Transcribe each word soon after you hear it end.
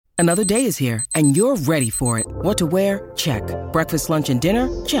Another day is here, and you're ready for it. What to wear? Check. Breakfast, lunch, and dinner?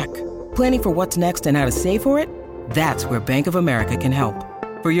 Check. Planning for what's next and how to save for it? That's where Bank of America can help.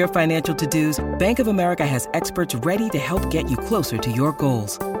 For your financial to-dos, Bank of America has experts ready to help get you closer to your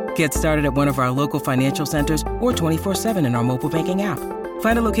goals. Get started at one of our local financial centers or 24/7 in our mobile banking app.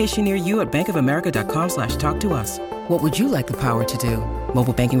 Find a location near you at bankofamerica.com/talktous. What would you like the power to do?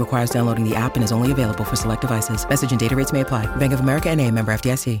 Mobile banking requires downloading the app and is only available for select devices. Message and data rates may apply. Bank of America N.A., member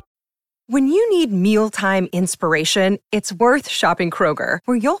FDIC. When you need mealtime inspiration, it's worth shopping Kroger,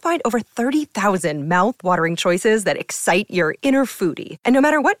 where you'll find over 30,000 mouth-watering choices that excite your inner foodie. And no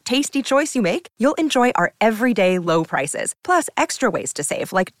matter what tasty choice you make, you'll enjoy our everyday low prices, plus extra ways to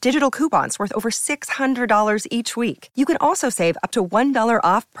save, like digital coupons worth over $600 each week. You can also save up to $1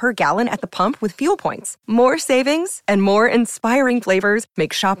 off per gallon at the pump with fuel points. More savings and more inspiring flavors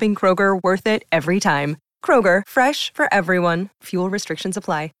make shopping Kroger worth it every time. Kroger, fresh for everyone. Fuel restrictions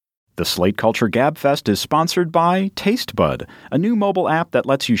apply. The Slate Culture Gabfest is sponsored by TasteBud, a new mobile app that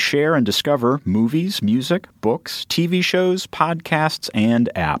lets you share and discover movies, music, books, TV shows, podcasts, and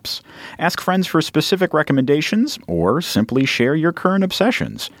apps. Ask friends for specific recommendations or simply share your current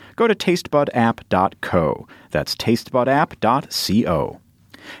obsessions. Go to tastebudapp.co. That's tastebudapp.co.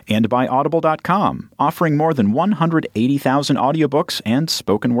 And by Audible.com, offering more than 180,000 audiobooks and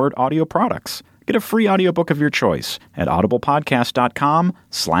spoken word audio products. Get a free audiobook of your choice at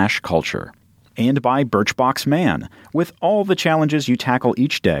audiblepodcast.com/culture. And by Birchbox Man. With all the challenges you tackle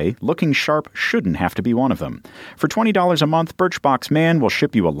each day, looking sharp shouldn't have to be one of them. For $20 a month, Birchbox Man will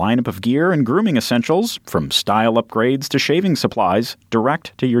ship you a lineup of gear and grooming essentials, from style upgrades to shaving supplies,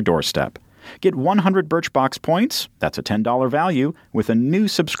 direct to your doorstep. Get 100 Birchbox points, that's a $10 value, with a new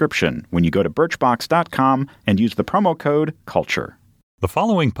subscription when you go to Birchbox.com and use the promo code CULTURE. The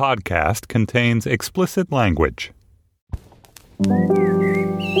following podcast contains explicit language.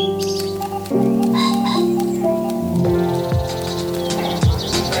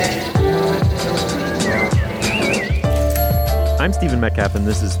 I'm Stephen Metcalf, and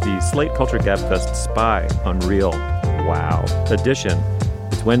this is the Slate Culture Gabfest Spy Unreal Wow edition.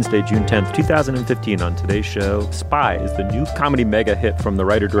 It's Wednesday, June 10th, 2015. On today's show, Spy is the new comedy mega hit from the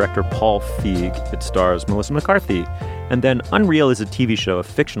writer-director Paul Feig. It stars Melissa McCarthy. And then Unreal is a TV show, a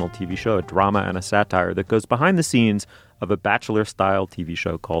fictional TV show, a drama and a satire that goes behind the scenes of a Bachelor-style TV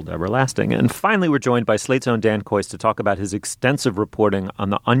show called Everlasting. And finally, we're joined by Slate's own Dan Kois to talk about his extensive reporting on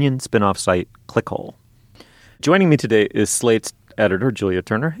the Onion spin-off site Clickhole. Joining me today is Slate's editor, Julia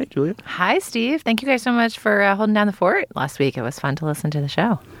Turner. Hey, Julia. Hi, Steve. Thank you guys so much for holding down the fort last week. It was fun to listen to the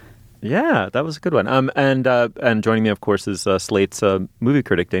show. Yeah, that was a good one. And joining me, of course, is Slate's movie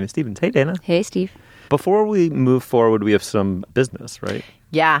critic, Dana Stevens. Hey, Dana. Hey, Steve. Before we move forward, we have some business, right?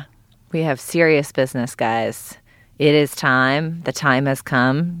 Yeah, we have serious business, guys. It is time. The time has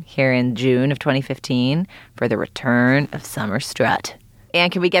come here in June of 2015 for the return of Summer Strut. And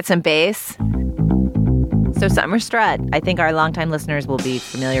can we get some bass? So Summer Strut, I think our longtime listeners will be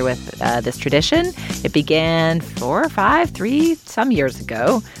familiar with this tradition. It began 3 some years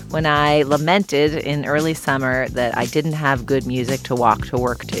ago when I lamented in early summer that I didn't have good music to walk to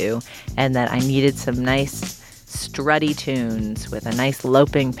work to and that I needed some nice strutty tunes with a nice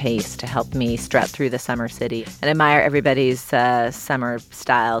loping pace to help me strut through the summer city and admire everybody's summer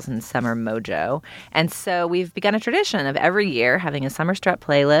styles and summer mojo. And so we've begun a tradition of every year having a Summer Strut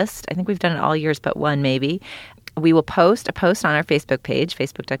playlist. I think we've done it all years but one, maybe. We will post a post on our Facebook page,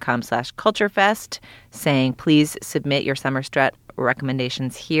 facebook.com/culturefest, saying, please submit your Summer Strut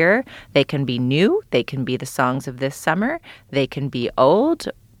recommendations here. They can be new. They can be the songs of this summer. They can be old.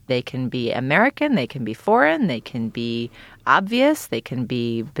 They can be American, they can be foreign, they can be obvious, they can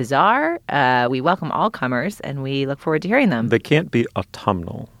be bizarre. We welcome all comers, and we look forward to hearing them. They can't be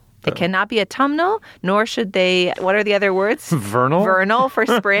autumnal. They cannot be autumnal, nor should they, what are the other words? Vernal? Vernal for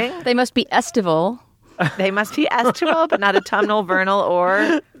spring. They must be estival. They must be estival, but not autumnal, vernal,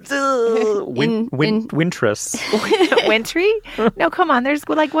 or wintrous. Wintry? No, come on. There's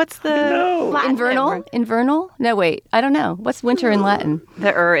what's the Latin Invernal? Invernal? No, wait. I don't know. What's winter in Latin?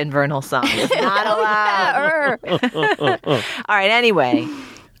 The invernal song is not allowed. All right. Anyway.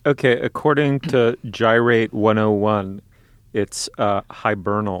 Okay. According to Gyrate 101, it's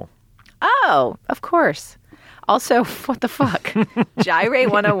hibernal. Oh, of course. Also, what the fuck?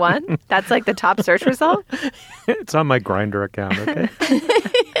 Gyrate 101? That's like the top search result? It's on my Grindr account, okay?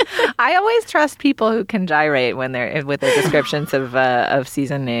 I always trust people who can gyrate when they're with their descriptions of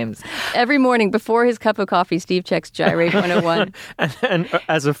season names. Every morning before his cup of coffee, Steve checks Gyrate 101. and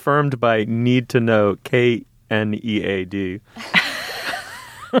as affirmed by Need to Know, KNEAD.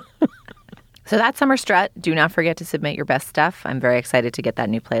 So that's Summer Strut. Do not forget to submit your best stuff. I'm very excited to get that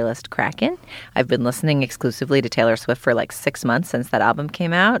new playlist cracking. I've been listening exclusively to Taylor Swift for like 6 months since that album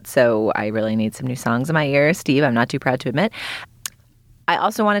came out, so I really need some new songs in my ears. Steve, I'm not too proud to admit. I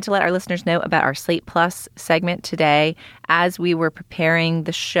also wanted to let our listeners know about our Slate Plus segment today. As we were preparing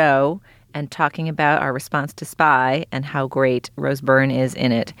the show and talking about our response to Spy and how great Rose Byrne is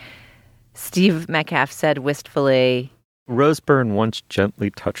in it, Steve Metcalf said wistfully, Rose Byrne once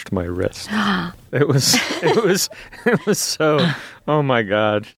gently touched my wrist. It was so, oh my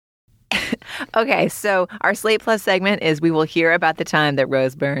God. Okay, so our Slate Plus segment is we will hear about the time that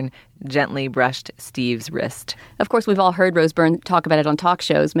Rose Byrne gently brushed Steve's wrist. Of course, we've all heard Rose Byrne talk about it on talk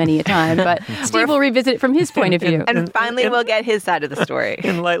shows many a time, but Steve will revisit it from his point of view. And finally, we'll get his side of the story.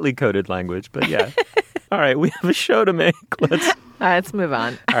 In lightly coded language, but yeah. All right, we have a show to make. Let's move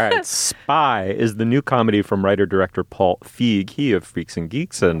on. All right, Spy is the new comedy from writer-director Paul Feig, he of Freaks and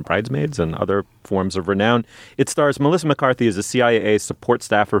Geeks and Bridesmaids and other forms of renown. It stars Melissa McCarthy as a CIA support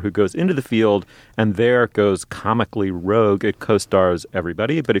staffer who goes into the field and there goes comically rogue. It co-stars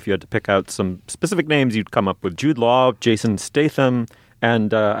everybody, but if you had to pick out some specific names, you'd come up with Jude Law, Jason Statham,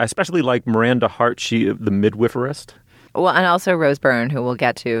 and I especially like Miranda Hart, she the midwiferist. Well, and also Rose Byrne, who we'll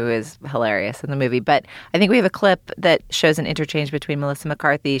get to, who is hilarious in the movie. But I think we have a clip that shows an interchange between Melissa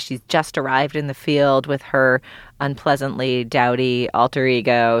McCarthy. She's just arrived in the field with her unpleasantly dowdy alter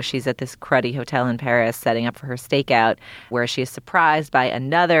ego. She's at this cruddy hotel in Paris setting up for her stakeout, where she is surprised by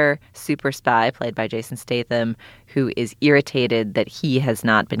another super spy played by Jason Statham, who is irritated that he has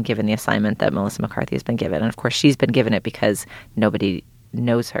not been given the assignment that Melissa McCarthy has been given. And of course, she's been given it because nobody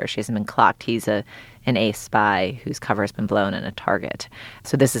knows her. She hasn't been clocked. He's an ace spy whose cover has been blown and a target.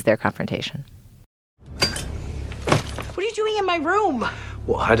 So this is their confrontation. What are you doing in my room?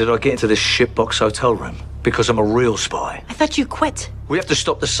 Well, how did I get into this shitbox hotel room? Because I'm a real spy. I thought you quit. We have to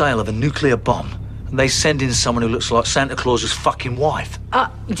stop the sale of a nuclear bomb. And they send in someone who looks like Santa Claus's fucking wife.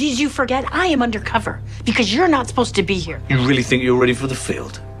 Did you forget? I am undercover because you're not supposed to be here. You really think you're ready for the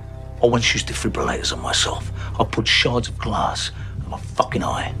field? I once used defibrillators on myself. I put shards of glass in my fucking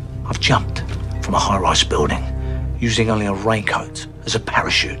eye. I've jumped from a high-rise building using only a raincoat as a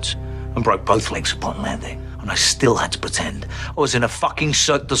parachute and broke both legs upon landing. And I still had to pretend I was in a fucking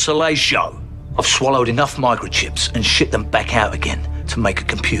Cirque du Soleil show. I've swallowed enough microchips and shit them back out again to make a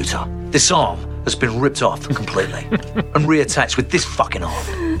computer. This arm has been ripped off completely and reattached with this fucking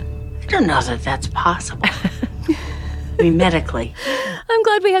arm. I don't know that that's possible. I mean, medically. I'm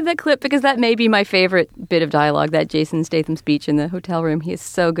glad we had that clip because that may be my favorite bit of dialogue, that Jason Statham speech in the hotel room. He is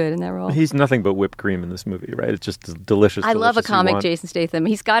so good in that role. He's nothing but whipped cream in this movie, right? It's just delicious. I love a comic Jason Statham.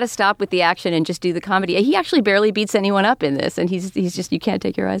 He's got to stop with the action and just do the comedy. He actually barely beats anyone up in this, and he's just, you can't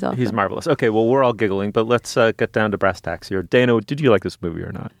take your eyes off him. He's marvelous. Okay, well, we're all giggling, but let's get down to brass tacks here. Dana, did you like this movie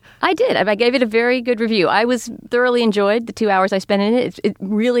or not? I did. I gave it a very good review. I was thoroughly enjoyed the 2 hours I spent in it. It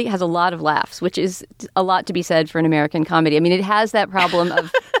really has a lot of laughs, which is a lot to be said for an American comedy. I mean, it has that problem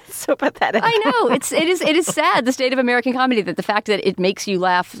of so pathetic. I know. It is sad, the state of American comedy, that the fact that it makes you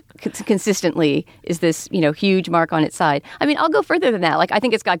laugh consistently is this, huge mark on its side. I mean, I'll go further than that. Like, I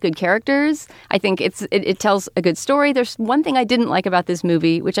think it's got good characters. I think it tells a good story. There's one thing I didn't like about this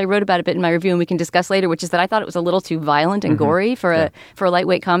movie, which I wrote about a bit in my review and we can discuss later, which is that I thought it was a little too violent and gory for a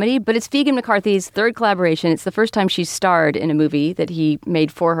lightweight comedy. But it's Feig and McCarthy's third collaboration. It's the first time she's starred in a movie that he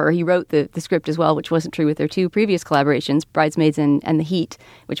made for her. He wrote the script as well, which wasn't true with their two previous collaborations, Bridesmaids and The Heat,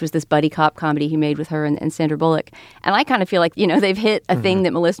 which was this buddy cop comedy he made with her and Sandra Bullock. And I kind of feel like, they've hit a thing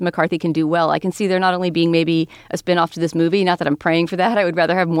that Melissa McCarthy can do well. I can see there not only being maybe a spin-off to this movie, not that I'm praying for that. I would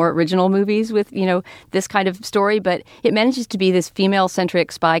rather have more original movies with, this kind of story. But it manages to be this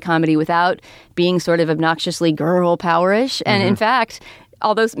female-centric spy comedy without being sort of obnoxiously girl powerish. And in fact,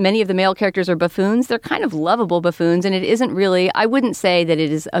 although many of the male characters are buffoons, they're kind of lovable buffoons, and it isn't really, I wouldn't say that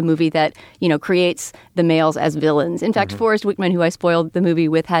it is a movie that, creates the males as villains. In fact, Forrest Wickman, who I spoiled the movie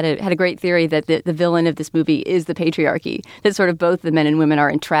with, had a great theory that the villain of this movie is the patriarchy, that sort of both the men and women are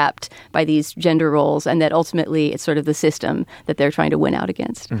entrapped by these gender roles, and that ultimately it's sort of the system that they're trying to win out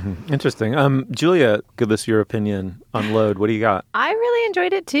against. Interesting. Julia, give us your opinion on Load. What do you got? I really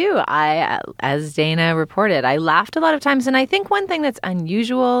enjoyed it too. As Dana reported, I laughed a lot of times, and I think one thing that's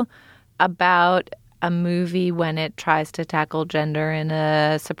unusual about a movie when it tries to tackle gender in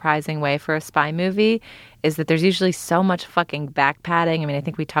a surprising way for a spy movie is that there's usually so much fucking backpatting. I mean, I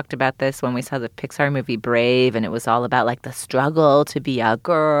think we talked about this when we saw the Pixar movie Brave, and it was all about like the struggle to be a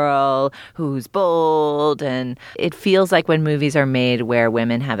girl who's bold. And it feels like when movies are made where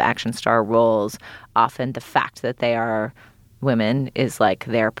women have action star roles, often the fact that they are women is like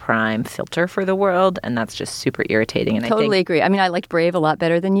their prime filter for the world, and that's just super irritating. And Totally agree. I mean, I liked Brave a lot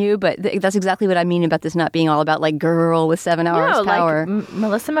better than you, but that's exactly what I mean about this not being all about like girl with 7 hours power. Like,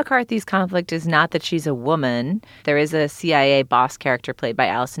 Melissa McCarthy's conflict is not that she's a woman. There is a CIA boss character played by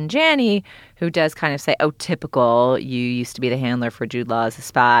Allison Janney who does kind of say, oh, typical, you used to be the handler for Jude Law as a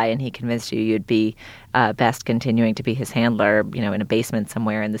spy, and he convinced you'd be best continuing to be his handler, you know, in a basement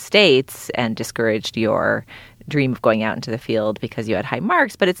somewhere in the States, and discouraged your dream of going out into the field because you had high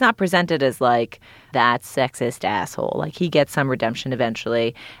marks. But it's not presented as like that sexist asshole. Like, he gets some redemption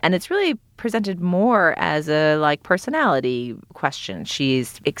eventually, and it's really presented more as a like personality question.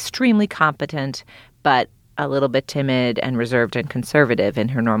 She's extremely competent, but a little bit timid and reserved and conservative in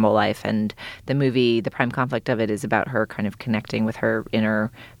her normal life. And the movie, the prime conflict of it, is about her kind of connecting with her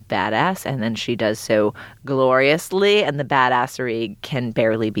inner badass, and then she does so gloriously, and the badassery can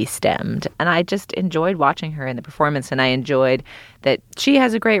barely be stemmed. And I just enjoyed watching her in the performance, and I enjoyed that she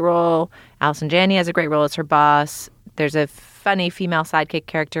has a great role. Allison Janney has a great role as her boss. There's a funny female sidekick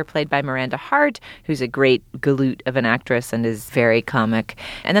character played by Miranda Hart, who's a great galoot of an actress and is very comic.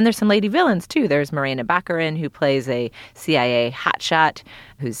 And then there's some lady villains, too. There's Morena Baccarin, who plays a CIA hotshot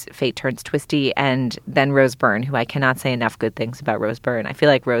whose fate turns twisty, and then Rose Byrne, who I cannot say enough good things about Rose Byrne. I feel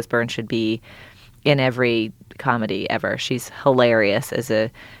like Rose Byrne should be in every comedy ever. She's hilarious as a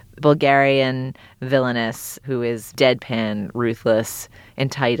Bulgarian villainess who is deadpan, ruthless,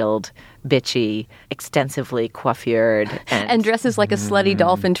 entitled, bitchy, extensively coiffured. And dresses like a slutty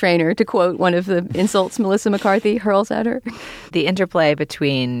dolphin trainer, to quote one of the insults Melissa McCarthy hurls at her. The interplay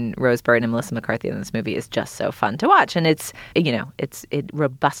between Rose Byrne and Melissa McCarthy in this movie is just so fun to watch. And it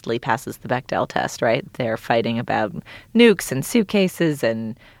robustly passes the Bechdel test, right? They're fighting about nukes and suitcases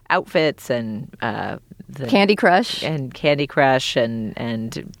and outfits and Candy Crush and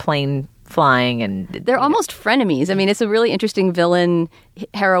plane flying, and they're almost frenemies. I mean, it's a really interesting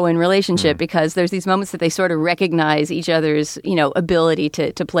villain-heroine relationship because there's these moments that they sort of recognize each other's, ability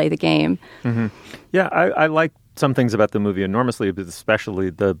to play the game. Mm-hmm. Yeah, I like some things about the movie enormously, but especially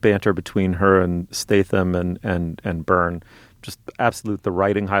the banter between her and Statham and Byrne. Just the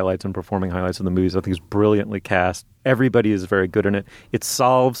writing highlights and performing highlights of the movies, I think, is brilliantly cast. Everybody is very good in it. It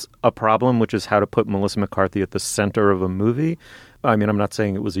solves a problem, which is how to put Melissa McCarthy at the center of a movie. I mean, I'm not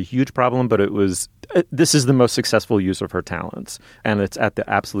saying it was a huge problem, but this is the most successful use of her talents, and it's at the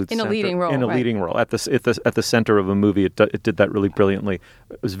absolute center. In a leading role, at the center of a movie. It did that really brilliantly.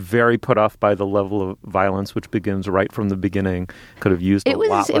 It was very put off by the level of violence, which begins right from the beginning. Could have used a lot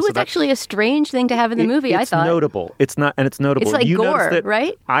less. It was actually a strange thing to have in the movie. I thought it's notable. It's notable. It's like gore,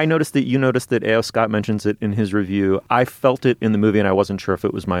 right? I noticed that. You noticed that A.O. Scott mentions it in his review. I felt it in the movie, and I wasn't sure if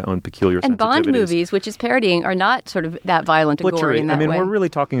it was my own peculiar sensitivities. And Bond movies, which is parodying, are not sort of that violent and gory in that way. We're really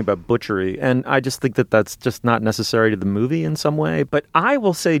talking about butchery, and I just think that that's just not necessary to the movie in some way. But I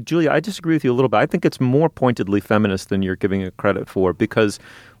will say, Julia, I disagree with you a little bit. I think it's more pointedly feminist than you're giving it credit for, because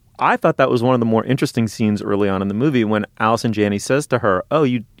I thought that was one of the more interesting scenes early on in the movie when Allison Janney says to her, oh,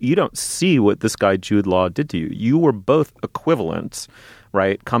 you don't see what this guy Jude Law did to you. You were both equivalents,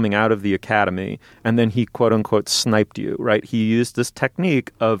 right, coming out of the academy, and then he, quote unquote, sniped you, right? He used this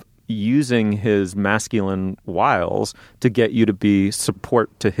technique of using his masculine wiles to get you to be support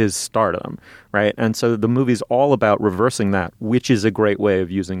to his stardom, right? And so the movie's all about reversing that, which is a great way of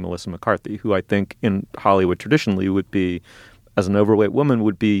using Melissa McCarthy, who I think in Hollywood traditionally would be, as an overweight woman,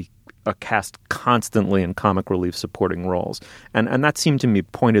 would be cast constantly in comic relief supporting roles. And that seemed to me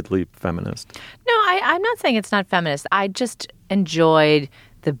pointedly feminist. No, I'm not saying it's not feminist. I just enjoyed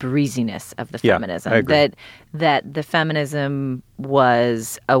the breeziness of the feminism. I agree. That the feminism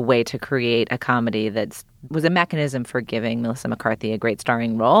was a way to create a comedy that was a mechanism for giving Melissa McCarthy a great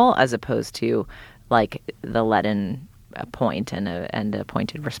starring role, as opposed to like the leaden point and a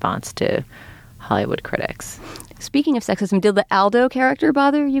pointed response to Hollywood critics. Speaking of sexism, did the Aldo character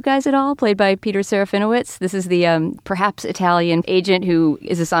bother you guys at all? Played by Peter Serafinowicz. This is the perhaps Italian agent who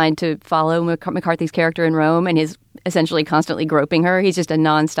is assigned to follow McCarthy's character in Rome and is essentially constantly groping her. He's just a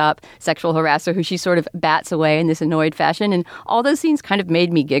nonstop sexual harasser who she sort of bats away in this annoyed fashion. And all those scenes kind of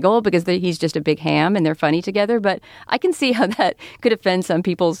made me giggle because he's just a big ham and they're funny together. But I can see how that could offend some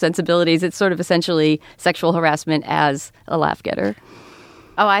people's sensibilities. It's sort of essentially sexual harassment as a laugh getter.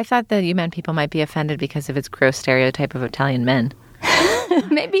 Oh, I thought that you meant people might be offended because of its gross stereotype of Italian men.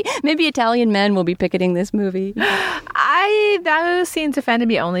 Maybe Italian men will be picketing this movie. Those scenes offended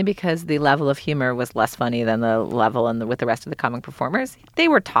me only because the level of humor was less funny than the level with the rest of the comic performers. They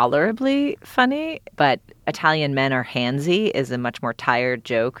were tolerably funny, but Italian men are handsy is a much more tired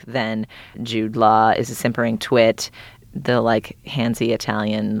joke than Jude Law is a simpering twit. the like handsy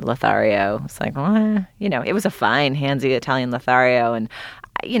Italian Lothario. It's like, well, you know, it was a fine handsy Italian Lothario, and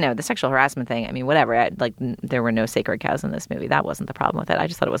you know, the sexual harassment thing. I mean, whatever. There were no sacred cows in this movie. That wasn't the problem with it. I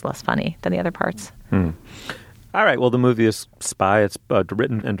just thought it was less funny than the other parts. All right. Well, the movie is Spy. It's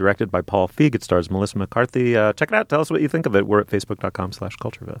written and directed by Paul Feig. It stars Melissa McCarthy. Check it out. Tell us what you think of it. We're at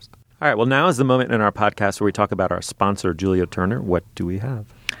facebook.com/culturefest. All right. Well, now is the moment in our podcast where we talk about our sponsor, Julia Turner. What do we have?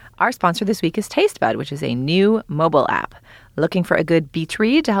 Our sponsor this week is TasteBud, which is a new mobile app. Looking for a good beach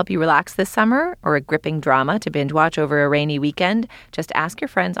read to help you relax this summer, or a gripping drama to binge watch over a rainy weekend? Just ask your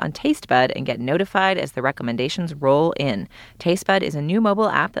friends on TasteBud and get notified as the recommendations roll in. TasteBud is a new mobile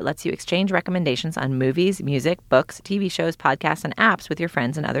app that lets you exchange recommendations on movies, music, books, TV shows, podcasts, and apps with your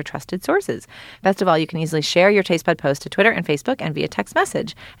friends and other trusted sources. Best of all, you can easily share your TasteBud post to Twitter and Facebook and via text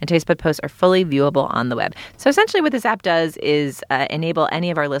message. And TasteBud posts are fully viewable on the web. So essentially what this app does is enable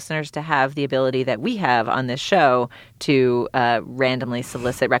any of our listeners to have the ability that we have on this show to randomly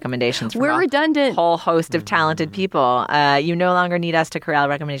solicit recommendations from redundant. A whole host of talented people. You no longer need us to corral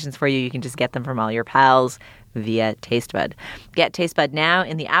recommendations for you. You can just get them from all your pals via TasteBud. Get TasteBud now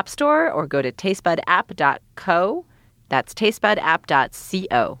in the App Store or go to tastebudapp.co. That's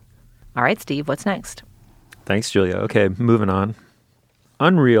tastebudapp.co. All right, Steve, what's next? Thanks, Julia. Okay, moving on.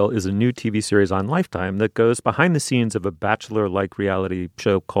 Unreal is a new TV series on Lifetime that goes behind the scenes of a Bachelor-like reality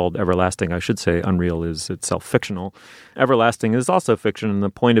show called Everlasting. I should say Unreal is itself fictional. Everlasting is also fiction, and the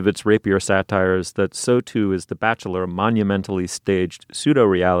point of its rapier satire is that so too is The Bachelor, a monumentally staged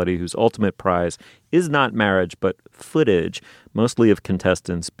pseudo-reality whose ultimate prize is not marriage, but footage, mostly of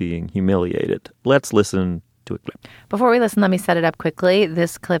contestants being humiliated. Let's listen to a clip. Before we listen, let me set it up quickly.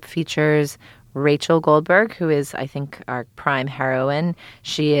 This clip features Rachel Goldberg, who is, I think, our prime heroine.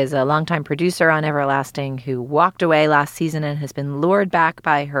 She is a longtime producer on Everlasting who walked away last season and has been lured back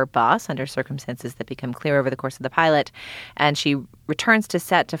by her boss under circumstances that become clear over the course of the pilot. And she returns to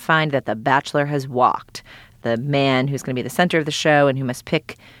set to find that the Bachelor has walked. The man who's going to be the center of the show and who must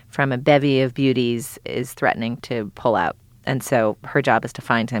pick from a bevy of beauties is threatening to pull out. And so her job is to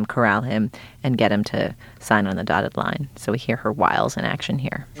find him, corral him, and get him to sign on the dotted line. So we hear her wiles in action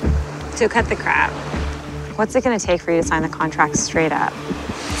here. So cut the crap. What's it going to take for you to sign the contract straight up?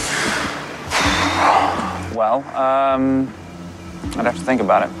 Well, I'd have to think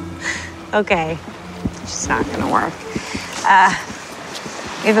about it. Okay. It's just not going to work.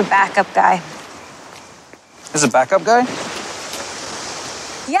 We have a backup guy. There's a backup guy?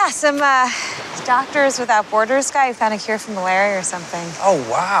 Yeah, some Doctors Without Borders guy who found a cure for malaria or something. Oh,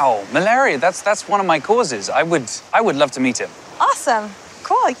 wow. Malaria, that's one of my causes. I would love to meet him. Awesome.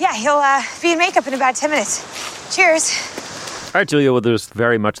 Cool. Yeah, he'll be in makeup in about 10 minutes. Cheers. All right, Julia, well, there's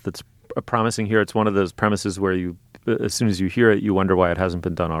very much that's promising here. It's one of those premises where you, as soon as you hear it, you wonder why it hasn't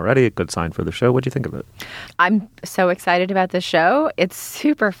been done already. A good sign for the show. What do you think of it? I'm so excited about this show. It's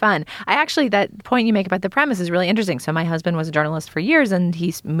super fun. That point you make about the premise is really interesting. So my husband was a journalist for years, and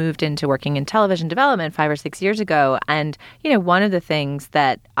he's moved into working in television development 5 or 6 years ago. And, you know, one of the things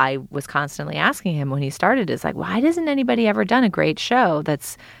that I was constantly asking him when he started is like, why hasn't anybody ever done a great show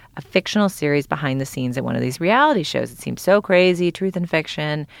that's a fictional series behind the scenes at one of these reality shows? It seems so crazy, truth and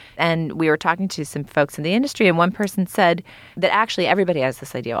fiction. And we were talking to some folks in the industry, and one person said that actually everybody has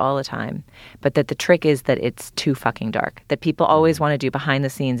this idea all the time, but that the trick is that it's too fucking dark, that people always want to do behind the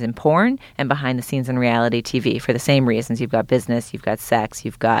scenes in porn and behind the scenes in reality TV for the same reasons. You've got business, you've got sex,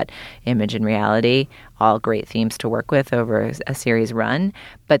 you've got image and reality, all great themes to work with over a series run,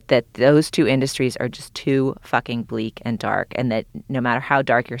 but that those two industries are just too fucking bleak and dark, and that no matter how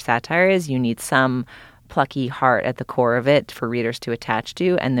dark your satire is, you need some plucky heart at the core of it for readers to attach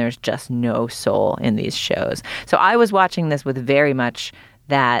to, and there's just no soul in these shows. So I was watching this with very much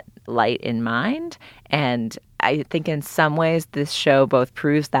that light in mind, and I think in some ways this show both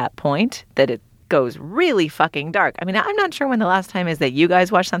proves that point, that it goes really fucking dark. I mean, I'm not sure when the last time is that you guys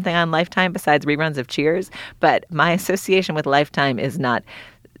watched something on Lifetime besides reruns of Cheers, but my association with Lifetime is not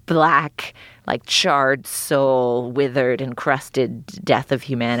black, like charred soul, withered, encrusted death of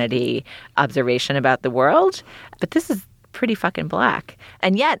humanity observation about the world. But this is pretty fucking black.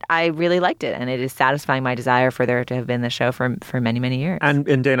 And yet I really liked it, and it is satisfying my desire for there to have been the show for many, many years.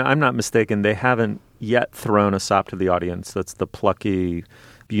 And Dana, I'm not mistaken, they haven't yet thrown a sop to the audience that's the plucky,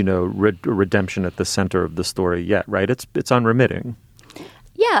 you know, redemption at the center of the story yet, right? It's unremitting.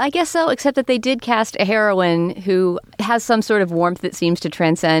 Yeah, I guess so, except that they did cast a heroine who has some sort of warmth that seems to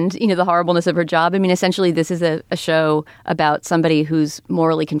transcend, the horribleness of her job. I mean, essentially, this is a show about somebody who's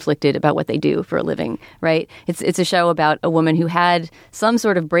morally conflicted about what they do for a living, right? It's a show about a woman who had some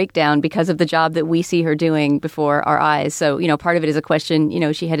sort of breakdown because of the job that we see her doing before our eyes. So, part of it is a question,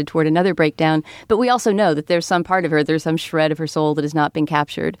 she headed toward another breakdown. But we also know that there's some part of her, there's some shred of her soul that has not been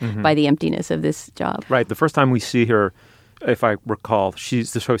captured by the emptiness of this job. Right. The first time we see her, if I recall,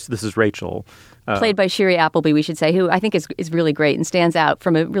 this is Rachel. Played by Shiri Appleby, we should say, who I think is really great and stands out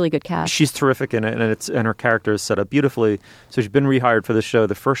from a really good cast. She's terrific in it, and her character is set up beautifully. So she's been rehired for the show.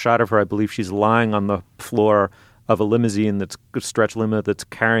 The first shot of her, I believe she's lying on the floor of a limousine, that's a stretch limo that's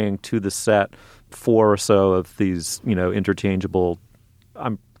carrying to the set 4 or so of these, interchangeable,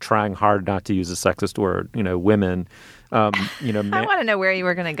 I'm trying hard not to use a sexist word, women. I want to know where you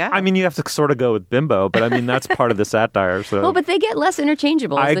were going to go. I mean, you have to sort of go with bimbo, but I mean, that's part of the satire. So. Well, but they get less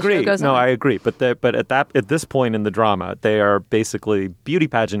interchangeable as the show goes on. I agree. But at this point in the drama, they are basically beauty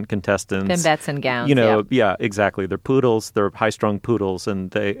pageant contestants. Bimbettes and gowns. Yeah, exactly. They're poodles. They're high-strung poodles,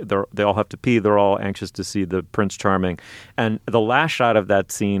 and they all have to pee. They're all anxious to see the Prince Charming. And the last shot of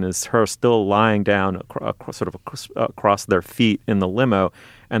that scene is her still lying down across their feet in the limo,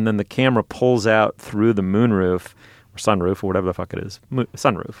 and then the camera pulls out through the moonroof. Or sunroof, or whatever the fuck it is.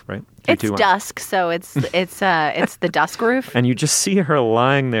 Sunroof, right? 3, it's 2, 1. dusk, so it's the dusk roof. And you just see her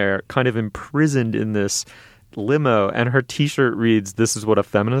lying there, kind of imprisoned in this limo, and her T-shirt reads, "This is what a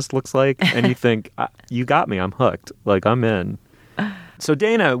feminist looks like." And you think, you got me, I'm hooked. Like, I'm in. So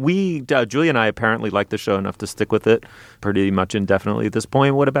Dana, Julia and I apparently like the show enough to stick with it pretty much indefinitely at this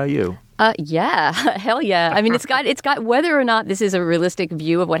point. What about you? Yeah, hell yeah. I mean, it's got whether or not this is a realistic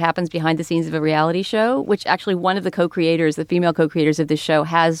view of what happens behind the scenes of a reality show, which actually one of the co-creators, the female co-creators of this show,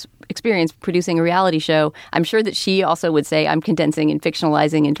 has experience producing a reality show. I'm sure that she also would say I'm condensing and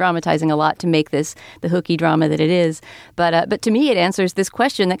fictionalizing and dramatizing a lot to make this the hooky drama that it is. But to me, it answers this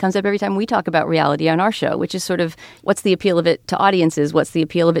question that comes up every time we talk about reality on our show, which is sort of what's the appeal of it to audiences? What's the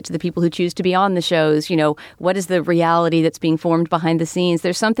appeal of it to the people who choose to be on the shows? What is the reality that's being formed behind the scenes?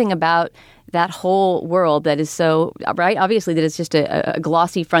 There's something about that whole world that is so, right? Obviously that it's just a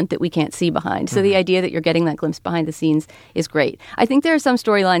glossy front that we can't see behind. So the idea that you're getting that glimpse behind the scenes is great. I think there are some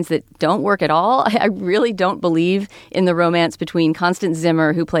storylines that don't work at all. I really don't believe in the romance between Constance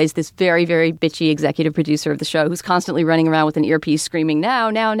Zimmer, who plays this very, very bitchy executive producer of the show, who's constantly running around with an earpiece screaming, now,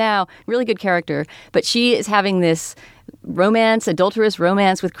 now, now. Really good character. But she is having this adulterous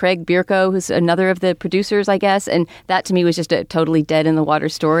romance with Craig Bierko, who's another of the producers, I guess. And that to me was just a totally dead in the water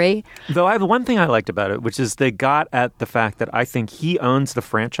story. Though I have one thing I liked about it, which is they got at the fact that I think he owns the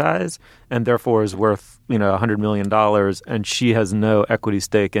franchise and therefore is worth, $100 million, and she has no equity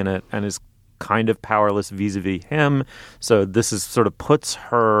stake in it and is kind of powerless vis-a-vis him. So this is sort of puts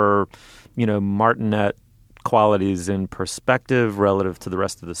her, martinet qualities in perspective relative to the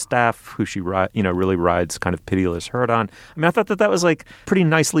rest of the staff, who she really rides kind of pitiless herd on. I mean, I thought that was like pretty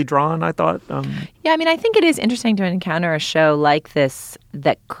nicely drawn. I thought. Yeah, I mean, I think it is interesting to encounter a show like this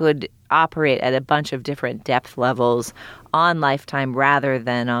that could operate at a bunch of different depth levels on Lifetime rather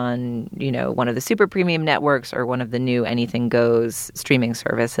than on, one of the super premium networks or one of the new Anything Goes streaming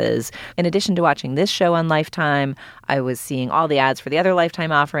services. In addition to watching this show on Lifetime, I was seeing all the ads for the other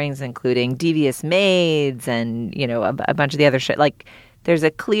Lifetime offerings, including Devious Maids and, a bunch of the other shit. Like, there's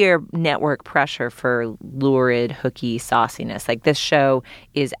a clear network pressure for lurid, hooky sauciness. Like, this show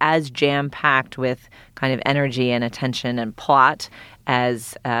is as jam-packed with kind of energy and attention and plot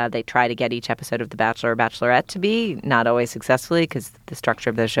as they try to get each episode of The Bachelor or Bachelorette to be, not always successfully, because the structure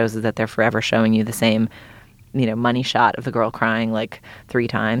of those shows is that they're forever showing you the same, money shot of the girl crying like 3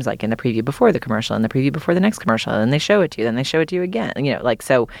 times, like in the preview before the commercial and the preview before the next commercial, and they show it to you, then they show it to you again.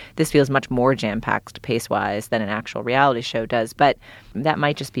 So this feels much more jam-packed pace-wise than an actual reality show does, but that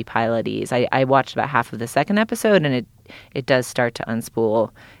might just be pilotese. I watched about half of the second episode, and it does start to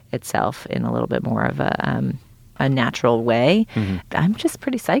unspool itself in a little bit more of a natural way. Mm-hmm. I'm just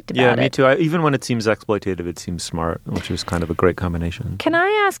pretty psyched about it. Yeah, me too. Even when it seems exploitative, it seems smart, which is kind of a great combination. Can I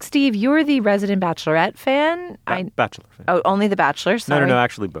ask, Steve, you're the resident Bachelorette fan? Bachelor fan. Oh, only the Bachelor? Sorry. No,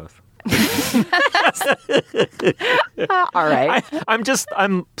 actually both. All right.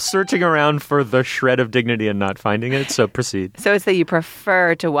 I'm searching around for the shred of dignity and not finding it, so proceed. So it's that you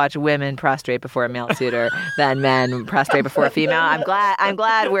prefer to watch women prostrate before a male suitor than men prostrate before a female. I'm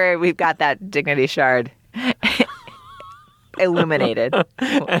glad we've got that dignity shard illuminated.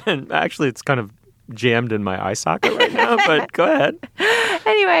 And actually, it's kind of jammed in my eye socket right now, but go ahead.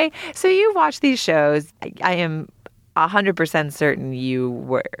 Anyway, so you watch these shows. I am 100% certain you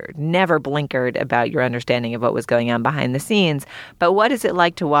were never blinkered about your understanding of what was going on behind the scenes. But what is it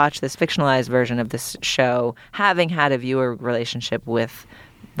like to watch this fictionalized version of this show, having had a viewer relationship with,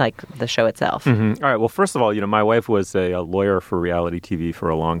 like, the show itself? Mm-hmm. All right. Well, first of all, my wife was a lawyer for reality TV for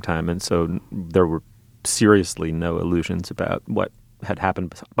a long time, and so there were seriously no illusions about what had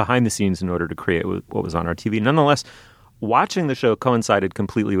happened behind the scenes in order to create what was on our TV. Nonetheless, watching the show coincided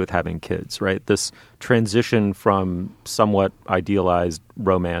completely with having kids, right? This transition from somewhat idealized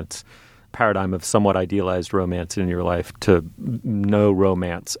romance, paradigm of somewhat idealized romance in your life to no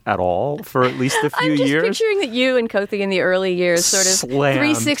romance at all for at least a few years. I'm just picturing that you and Kothi in the early years, sort of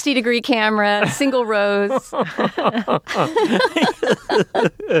 360-degree camera, single rose.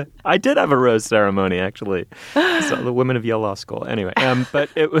 I did have a rose ceremony, actually. So the Women of Yale Law School. Anyway, but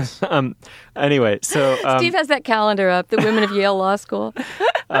it was anyway. So Steve has that calendar up, the Women of Yale Law School.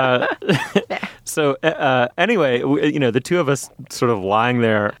 Anyway, the two of us sort of lying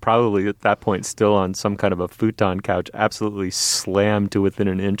there, probably at that point still on some kind of a futon couch, absolutely slammed to within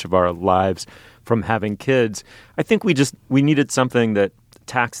an inch of our lives from having kids. I think we needed something that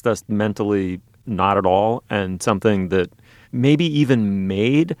taxed us mentally not at all, and something that maybe even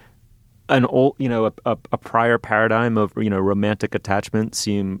made an old, a prior paradigm of, romantic attachment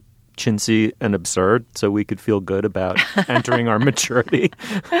seem chintzy and absurd, so we could feel good about entering our maturity,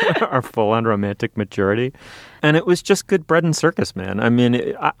 our full-on romantic maturity. And it was just good bread and circus, man. I mean,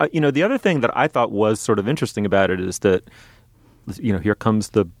 the other thing that I thought was sort of interesting about it is that, here comes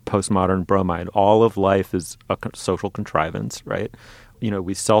the postmodern bromide. All of life is a social contrivance, right?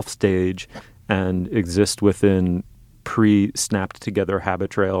 We self-stage and exist within pre-snapped together habit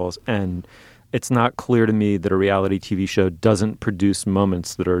trails, and it's not clear to me that a reality TV show doesn't produce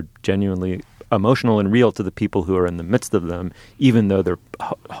moments that are genuinely emotional and real to the people who are in the midst of them, even though they're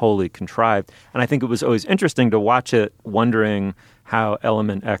wholly contrived. And I think it was always interesting to watch it, wondering how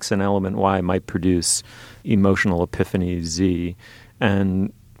element X and element Y might produce emotional epiphany Z.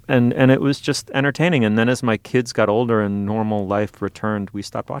 And it was just entertaining. And then as my kids got older and normal life returned, we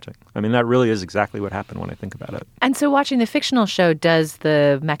stopped watching. I mean, that really is exactly what happened when I think about it. And so watching the fictional show does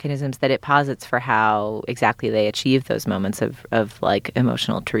the mechanisms that it posits for how exactly they achieve those moments of like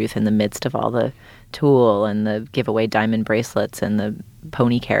emotional truth in the midst of all the tulle and the giveaway diamond bracelets and the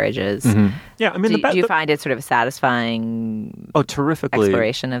pony carriages. Mm-hmm. Yeah, I mean, do you find it sort of a satisfying terrifically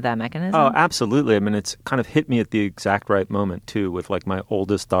exploration of that mechanism? Oh, absolutely. I mean, it's kind of hit me at the exact right moment, too, with like my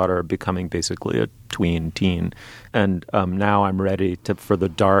oldest daughter becoming basically a teen. And now I'm ready for the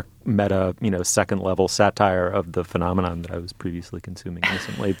dark meta, second level satire of the phenomenon that I was previously consuming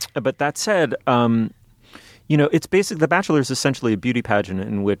innocently. But that said, it's basically, The Bachelor is essentially a beauty pageant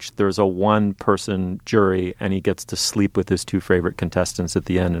in which there's a one-person jury and he gets to sleep with his two favorite contestants at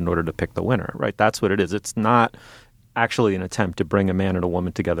the end in order to pick the winner, right? That's what it is. It's not actually an attempt to bring a man and a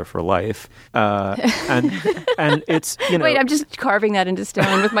woman together for life. And it's, Wait, I'm just carving that into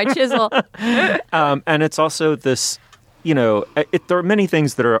stone with my chisel. And it's also this... there are many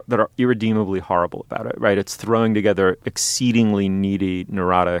things that are irredeemably horrible about it, right? It's throwing together exceedingly needy,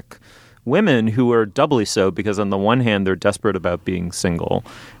 neurotic women who are doubly so because on the one hand, they're desperate about being single.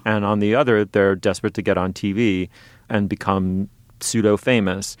 And on the other, they're desperate to get on TV and become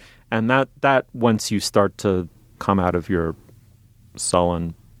pseudo-famous. And that once you start to come out of your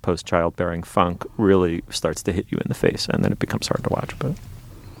sullen post-childbearing funk, really starts to hit you in the face. And then it becomes hard to watch. But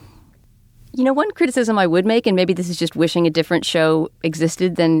one criticism I would make, and maybe this is just wishing a different show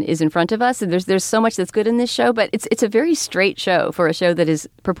existed than is in front of us, and there's so much that's good in this show, but it's a very straight show for a show that is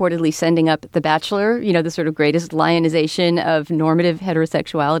purportedly sending up The Bachelor, the sort of greatest lionization of normative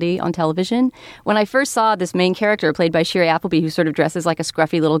heterosexuality on television. When I first saw this main character played by Shiri Appleby, who sort of dresses like a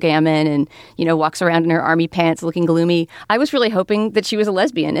scruffy little gammon and, walks around in her army pants looking gloomy, I was really hoping that she was a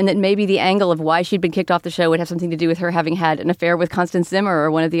lesbian and that maybe the angle of why she'd been kicked off the show would have something to do with her having had an affair with Constance Zimmer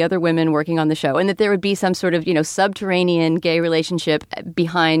or one of the other women working on the show, and that there would be some sort of, subterranean gay relationship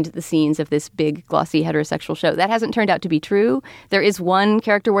behind the scenes of this big, glossy, heterosexual show. That hasn't turned out to be true. There is one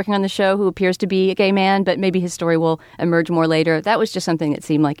character working on the show who appears to be a gay man, but maybe his story will emerge more later. That was just something that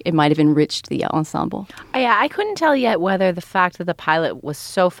seemed like it might have enriched the ensemble. Yeah, I couldn't tell yet whether the fact that the pilot was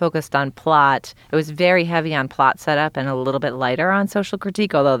so focused on plot, it was very heavy on plot setup and a little bit lighter on social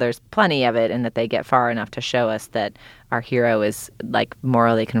critique, although there's plenty of it, and that they get far enough to show us that our hero is like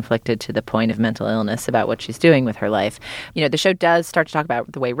morally conflicted to the point of mental illness about what she's doing with her life. You know, the show does start to talk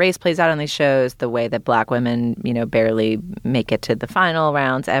about the way race plays out on these shows, the way that Black women, you know, barely make it to the final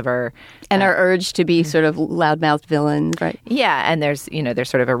rounds ever. And are urged to be sort of loudmouthed villains, right? Yeah, and there's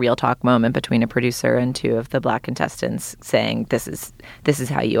sort of a real talk moment between a producer and two of the Black contestants saying, this is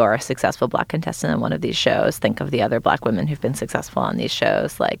how you are a successful Black contestant in one of these shows. Think of the other Black women who've been successful on these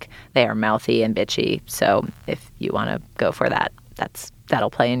shows. Like, they are mouthy and bitchy. So if you want to go for that,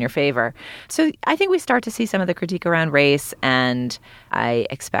 that'll play in your favor. So I think we start to see some of the critique around race, and I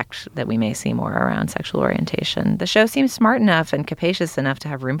expect that we may see more around sexual orientation. The show seems smart enough and capacious enough to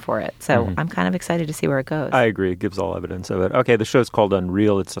have room for it. So I'm kind of excited to see where it goes. I agree. It gives all evidence of it. Okay, the show's called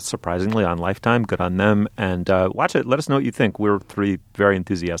Unreal. It's surprisingly on Lifetime. Good on them. And watch it. Let us know what you think. We're 3 very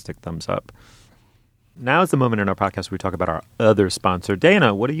enthusiastic thumbs up. Now is the moment in our podcast where we talk about our other sponsor.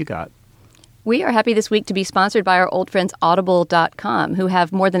 Dana, what do you got? We are happy this week to be sponsored by our old friends Audible.com, who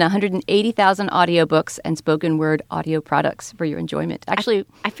have more than 180,000 audiobooks and spoken word audio products for your enjoyment. Actually,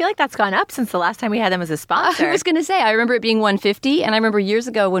 I feel like that's gone up since the last time we had them as a sponsor. I was going to say, I remember it being 150, and I remember years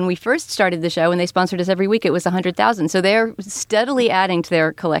ago when we first started the show and they sponsored us every week, it was 100,000. So they're steadily adding to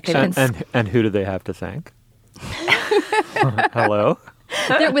their collection. And who do they have to thank? Hello?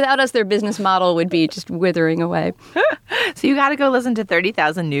 Without us, their business model would be just withering away. So you got to go listen to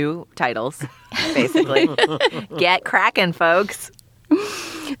 30,000 new titles, basically. Get cracking, folks.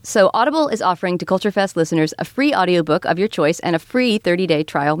 So Audible is offering to Culture Fest listeners a free audiobook of your choice and a free 30-day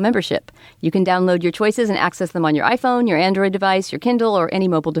trial membership. You can download your choices and access them on your iPhone, your Android device, your Kindle, or any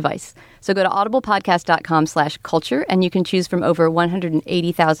mobile device. So go to audiblepodcast.com/culture, and you can choose from over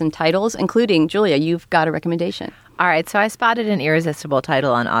 180,000 titles, including, Julia, you've got a recommendation. All right, so I spotted an irresistible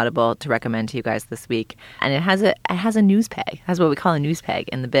title on Audible to recommend to you guys this week, and it has a news peg. It has what we call a news peg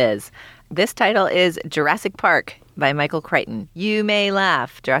in the biz. This title is Jurassic Park by Michael Crichton. You may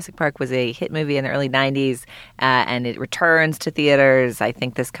laugh. Jurassic Park was a hit movie in the early 90s, and it returns to theaters, I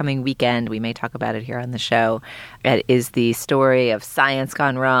think, this coming weekend. We may talk about it here on the show. It is the story of science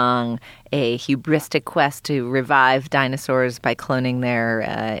gone wrong, a hubristic quest to revive dinosaurs by cloning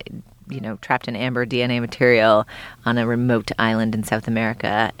their trapped in amber DNA material on a remote island in South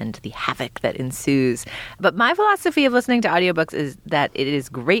America, and the havoc that ensues. But my philosophy of listening to audiobooks is that it is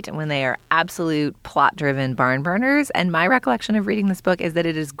great when they are absolute plot-driven barn burners, and my recollection of reading this book is that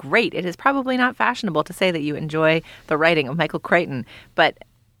it is great. It is probably not fashionable to say that you enjoy the writing of Michael Crichton, but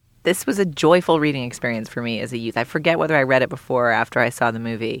this was a joyful reading experience for me as a youth. I forget whether I read it before or after I saw the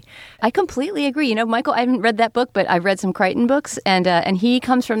movie. I completely agree. You know, Michael, I haven't read that book, but I've read some Crichton books, and he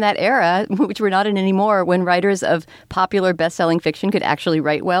comes from that era, which we're not in anymore, when writers of popular best-selling fiction could actually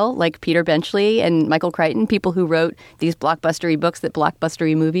write well, like Peter Benchley and Michael Crichton, people who wrote these blockbustery books that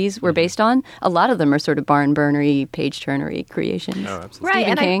blockbustery movies were based on. A lot of them are sort of barn-burnery, page-turnery creations. Oh, absolutely. Right,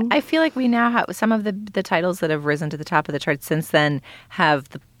 Stephen and King. I feel like we now have some of the titles that have risen to the top of the charts since then have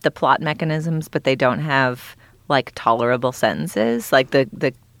the plot mechanisms, but they don't have like tolerable sentences. Like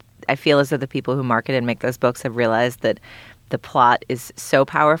I feel as though the people who market and make those books have realized that the plot is so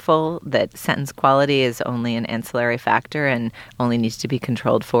powerful that sentence quality is only an ancillary factor and only needs to be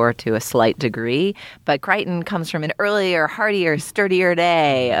controlled for to a slight degree. But Crichton comes from an earlier, hardier, sturdier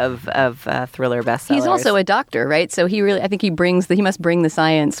day of thriller bestsellers. He's also a doctor, right? So I think he must bring the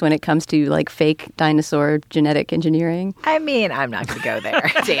science when it comes to like fake dinosaur genetic engineering. I mean, I'm not going to go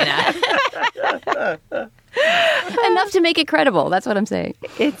there, Dana. Enough to make it credible. That's what I'm saying.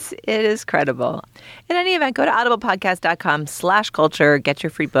 It is credible. In any event, go to audiblepodcast.com/culture, get your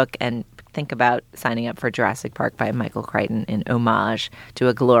free book, and think about signing up for Jurassic Park by Michael Crichton in homage to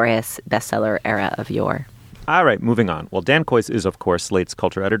a glorious bestseller era of yore. All right, moving on. Well, Dan Kois is, of course, Slate's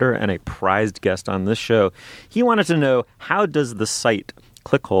culture editor and a prized guest on this show. He wanted to know, how does the site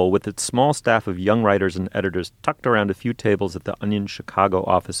Clickhole, with its small staff of young writers and editors tucked around a few tables at the Onion Chicago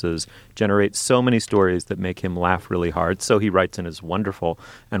offices, generate so many stories that make him laugh really hard? So he writes in his wonderful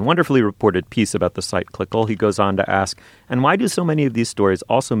and wonderfully reported piece about the site Clickhole. He goes on to ask, and why do so many of these stories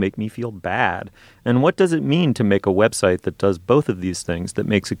also make me feel bad? And what does it mean to make a website that does both of these things, that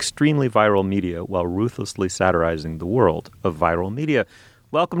makes extremely viral media while ruthlessly satirizing the world of viral media?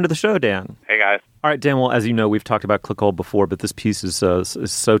 Welcome to the show, Dan. Hey, guys. All right, Dan, well, as you know, we've talked about Clickhole before, but this piece is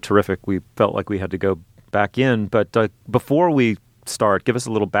so terrific, we felt like we had to go back in. But before we start, give us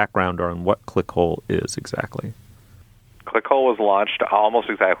a little background on what Clickhole is exactly. Clickhole was launched almost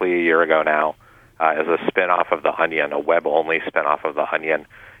exactly a year ago now. as a spin-off of The Onion, a web-only spin-off of The Onion.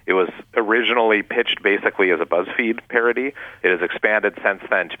 It was originally pitched basically as a BuzzFeed parody. It has expanded since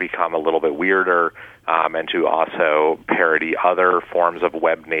then to become a little bit weirder and to also parody other forms of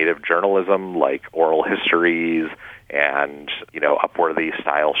web-native journalism like oral histories and,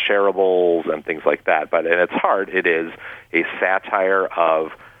 Upworthy-style shareables and things like that. But in its heart, it is a satire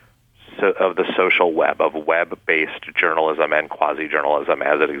of the social web, of web-based journalism and quasi-journalism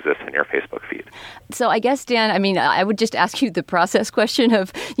as it exists in your Facebook feed. So I guess, Dan, I would just ask you the process question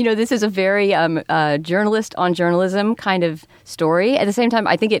of, this is a very journalist on journalism kind of story. At the same time,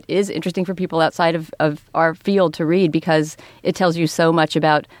 I think it is interesting for people outside of our field to read because it tells you so much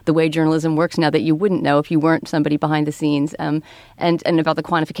about the way journalism works now that you wouldn't know if you weren't somebody behind the scenes, and about the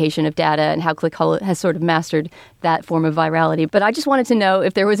quantification of data and how ClickHole has sort of mastered that form of virality. But I just wanted to know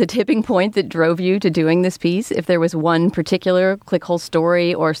if there was a tipping point that drove you to doing this piece, if there was one particular ClickHole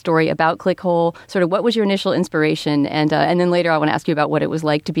story or story about ClickHole, sort of what was your initial inspiration? And then later I want to ask you about what it was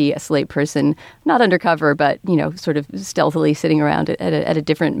like to be a Slate person, not undercover, but, sort of stealthily sitting around at a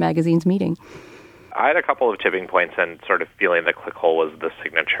different magazine's meeting. I had a couple of tipping points and sort of feeling that ClickHole was the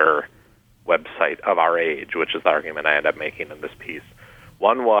signature website of our age, which is the argument I ended up making in this piece.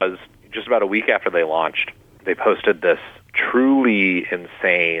 One was just about a week after they launched, they posted this truly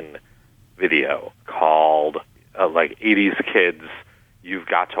insane video called 80s Kids, You've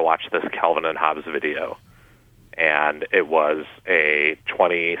Got to Watch This Calvin and Hobbes video. And it was a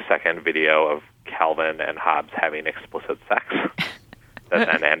 20-second video of Calvin and Hobbes having explicit sex that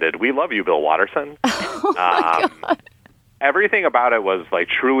then ended, "We love you, Bill Watterson." Oh my God. Everything about it was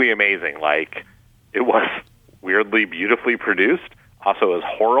truly amazing. It was weirdly beautifully produced. Also, it was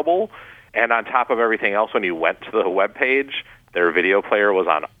horrible. And on top of everything else, when you went to the webpage, their video player was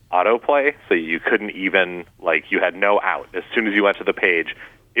on autoplay, so you couldn't even, you had no out. As soon as you went to the page,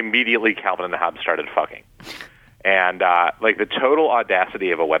 immediately Calvin and Hobbes started fucking. And, the total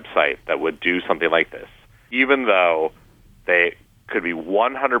audacity of a website that would do something like this, even though they could be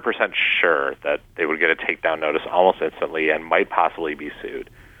 100% sure that they would get a takedown notice almost instantly and might possibly be sued,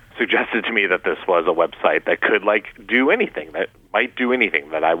 suggested to me that this was a website that could, do anything, that might do anything,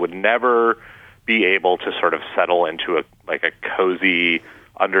 that I would never be able to sort of settle into a cozy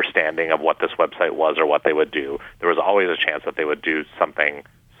understanding of what this website was or what they would do. There was always a chance that they would do something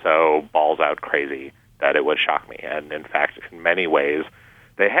so balls out crazy that it would shock me. And in fact, in many ways,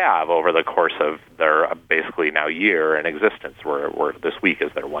 they have over the course of their basically now year in existence, where this week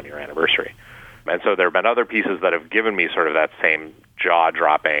is their 1-year anniversary. And so there have been other pieces that have given me sort of that same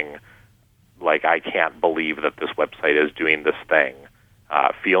jaw-dropping, I can't believe that this website is doing this thing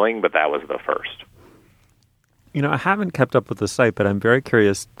feeling, but that was the first. I haven't kept up with the site, but I'm very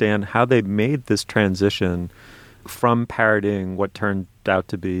curious, Dan, how they made this transition from parodying what turned out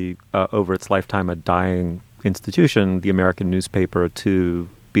to be, over its lifetime, a dying institution, the American newspaper, to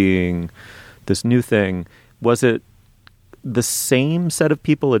being this new thing. Was it the same set of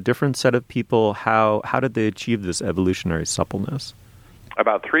people, a different set of people? How did they achieve this evolutionary suppleness?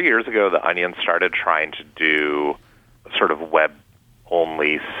 About 3 years ago, The Onion started trying to do sort of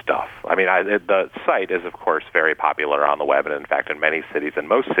web-only stuff. The site is, of course, very popular on the web, and in fact, in many cities, in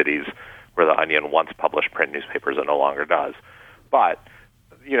most cities where The Onion once published print newspapers, it no longer does. But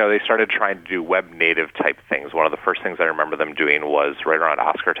they started trying to do web-native type things. One of the first things I remember them doing was right around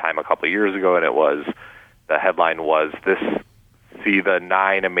Oscar time a couple of years ago, and the headline was, "See the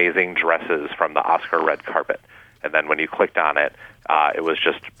 9 amazing dresses from the Oscar red carpet." And then when you clicked on it, it was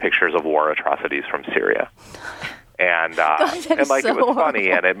just pictures of war atrocities from Syria. And God, it was horrible.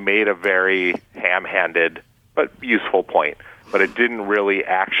 funny, and it made a very ham-handed but useful point. But it didn't really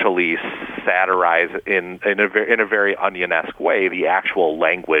actually satirize in a very Onion-esque way the actual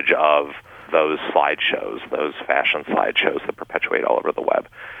language of those slideshows, those fashion slideshows that perpetuate all over the web.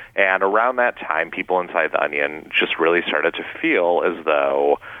 And around that time, people inside The Onion just really started to feel as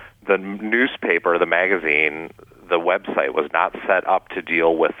though the newspaper, the magazine, the website was not set up to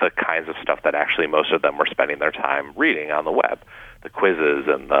deal with the kinds of stuff that actually most of them were spending their time reading on the web. The quizzes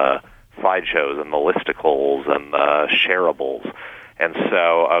and the slideshows and the listicles and the shareables. And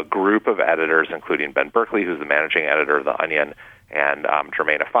so a group of editors, including Ben Berkeley, who's the managing editor of The Onion, and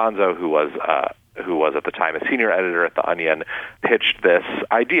Jermaine Afonso, who was at the time a senior editor at The Onion, pitched this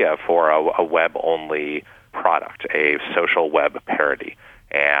idea for a web-only product, a social web parody.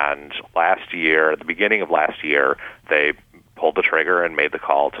 And last year, at the beginning of last year, they pulled the trigger and made the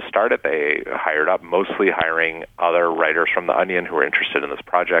call to start it. They hired up, mostly hiring other writers from The Onion who were interested in this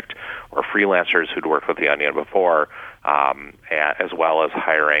project, or freelancers who'd worked with The Onion before, as well as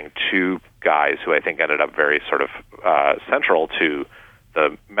hiring 2 guys who I think ended up very sort of central to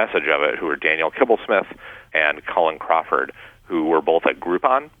the message of it, who were Daniel Kibblesmith and Cullen Crawford, who were both at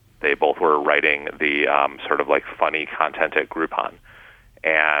Groupon. They both were writing the sort of like funny content at Groupon.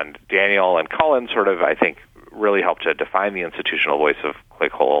 And Daniel and Cullen sort of, I think, really helped to define the institutional voice of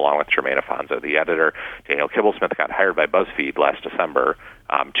Clickhole along with Jermaine Afonso, the editor. Daniel Kibblesmith got hired by BuzzFeed last December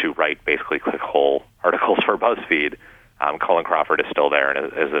to write basically Clickhole articles for BuzzFeed. Cullen Crawford is still there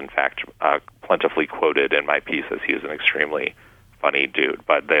and is in fact plentifully quoted in my piece as he is an extremely funny dude.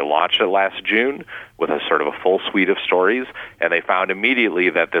 But they launched it last June with a sort of a full suite of stories, and they found immediately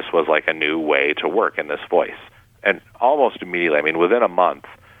that this was like a new way to work in this voice. And almost immediately, I mean, within a month,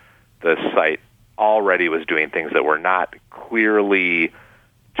 the site already was doing things that were not clearly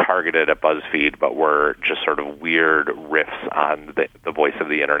targeted at BuzzFeed, but were just sort of weird riffs on the voice of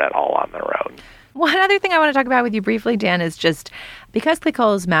the internet all on their own. One other thing I want to talk about with you briefly, Dan, is just because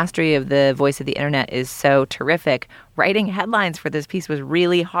Clickhole's mastery of the voice of the internet is so terrific, writing headlines for this piece was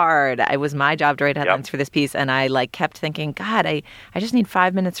really hard. It was my job to write headlines for this piece, and I kept thinking, God, I just need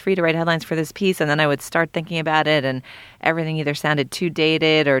 5 minutes free to write headlines for this piece, and then I would start thinking about it, and everything either sounded too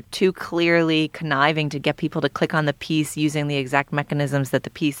dated or too clearly conniving to get people to click on the piece using the exact mechanisms that the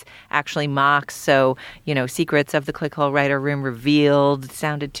piece actually mocks. So, secrets of the Clickhole writer room revealed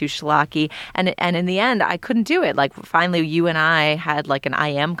sounded too schlocky, and in the end, I couldn't do it. Like, finally, you and I had like an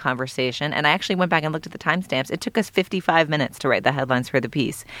IM conversation, and I actually went back and looked at the timestamps. It took us 55 minutes to write the headlines for the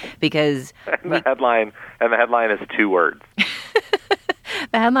piece because the headline is 2 words.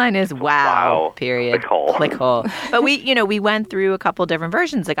 The headline is wow. Period. Clickhole. But we went through a couple different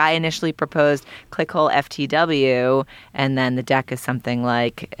versions. Like, I initially proposed Clickhole FTW, and then the deck is something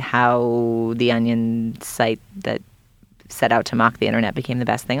like how the Onion site that set out to mock the internet became the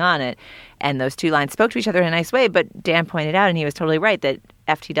best thing on it. And those two lines spoke to each other in a nice way. But Dan pointed out, and he was totally right, that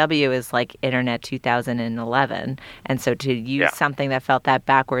FTW is like Internet 2011. And so to use something that felt that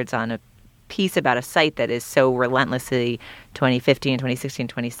backwards on a piece about a site that is so relentlessly 2015, 2016,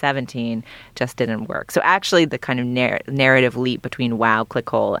 2017 just didn't work. So actually the kind of narrative leap between Wow,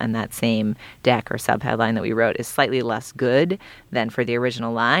 Clickhole, and that same deck or subheadline that we wrote is slightly less good than for the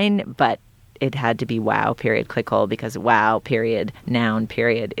original line, but it had to be wow, period, Clickhole, because wow, period, noun,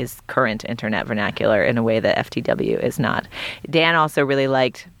 period, is current internet vernacular in a way that FTW is not. Dan also really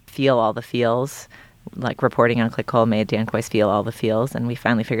liked feel all the feels, like reporting on Clickhole made Dan Kois feel all the feels, and we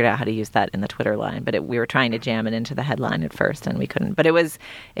finally figured out how to use that in the Twitter line. But we were trying to jam it into the headline at first, and we couldn't. But it was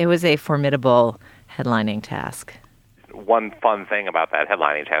a formidable headlining task. One fun thing about that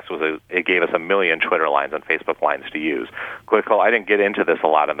headlining task was it gave us 1 million Twitter lines and Facebook lines to use. Clickhole, I didn't get into this a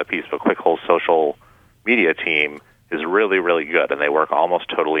lot in the piece, but Clickhole's social media team is really, really good, and they work almost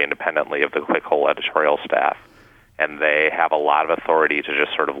totally independently of the Clickhole editorial staff. And they have a lot of authority to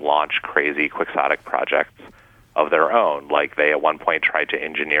just sort of launch crazy quixotic projects of their own. Like, they at one point tried to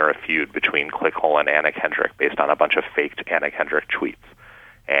engineer a feud between Clickhole and Anna Kendrick based on a bunch of faked Anna Kendrick tweets.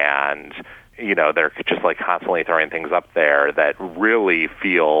 And they're just like constantly throwing things up there that really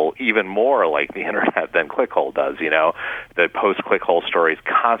feel even more like the internet than Clickhole does. The post-Clickhole stories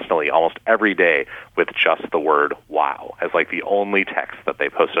constantly, almost every day, with just the word wow as like the only text that they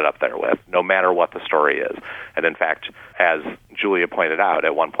posted up there with, no matter what the story is. And in fact, as Julia pointed out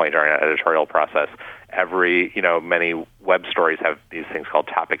at one point during an editorial process, many web stories have these things called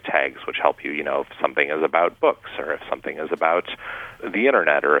topic tags, which help you, if something is about books, or if something is about the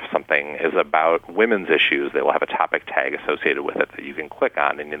internet, or if something is about women's issues, they will have a topic tag associated with it that you can click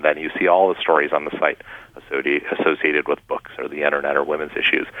on, and then you see all the stories on the site associated with books or the internet or women's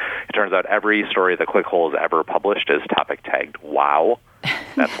issues. It turns out every story that Clickhole has ever published is topic tagged wow.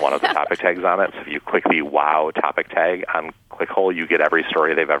 That's one of the topic tags on it. So if you click the wow topic tag on Clickhole, you get every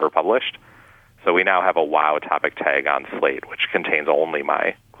story they've ever published. So we now have a wow topic tag on Slate, which contains only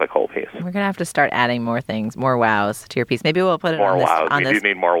my Clickhole piece. We're going to have to start adding more things, more wows to your piece. Maybe we'll put it on this. We do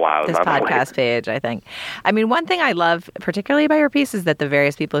need more wows this on podcast Slate page, I think. I mean, one thing I love particularly about your piece is that the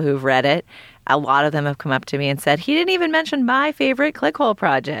various people who've read it, a lot of them have come up to me and said, he didn't even mention my favorite Clickhole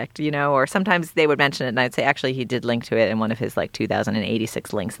project, or sometimes they would mention it and I'd say, actually, he did link to it in one of his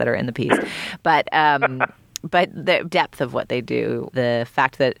 2,086 links that are in the piece. But the depth of what they do, the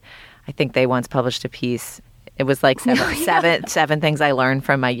fact that I think they once published a piece. It was like seven things I learned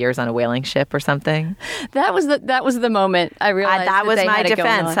from my years on a whaling ship or something. That was the moment I realized that was they my had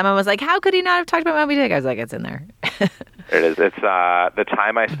defense. Someone was like, "How could he not have talked about Moby Dick?" I was like, "It's in there." It is. It's the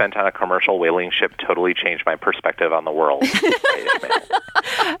time I spent on a commercial whaling ship totally changed my perspective on the world.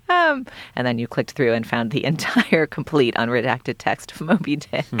 And then you clicked through and found the entire complete unredacted text of Moby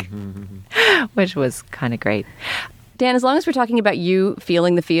Dick, which was kind of great. Dan, as long as we're talking about you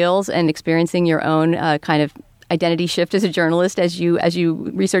feeling the feels and experiencing your own kind of identity shift as a journalist as you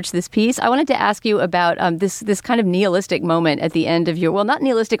research this piece. I wanted to ask you about this kind of nihilistic moment at the end of your, well, not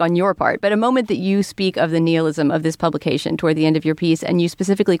nihilistic on your part, but a moment that you speak of the nihilism of this publication toward the end of your piece, and you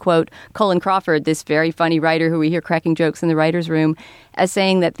specifically quote Colin Crawford, this very funny writer who we hear cracking jokes in the writer's room, as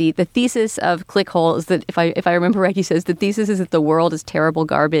saying that the thesis of Clickhole is that, if I remember right, he says the thesis is that the world is terrible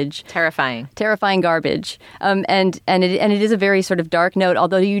garbage. Terrifying garbage. And it is a very sort of dark note,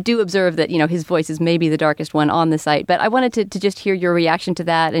 although you do observe that, his voice is maybe the darkest one on the site. But I wanted to just hear your reaction to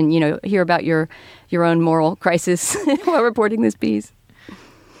that and, hear about your own moral crisis while reporting this piece.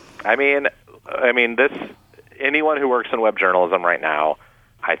 I mean, anyone who works in web journalism right now,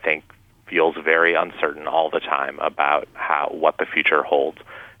 I think, feels very uncertain all the time about what the future holds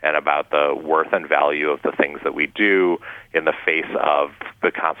and about the worth and value of the things that we do in the face of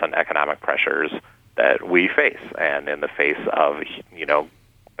the constant economic pressures that we face, and in the face of,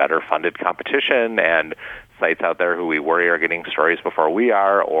 better funded competition and sites out there who we worry are getting stories before we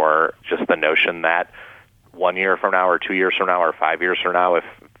are, or just the notion that 1 year from now or 2 years from now or 5 years from now, if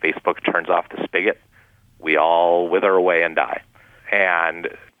Facebook turns off the spigot, we all wither away and die. And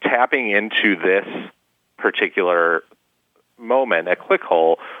tapping into this particular moment at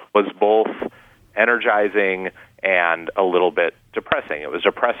Clickhole was both energizing and a little bit depressing. It was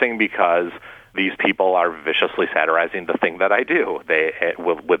depressing because these people are viciously satirizing the thing that I do. They,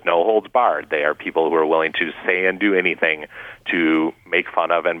 with no holds barred, they are people who are willing to say and do anything to make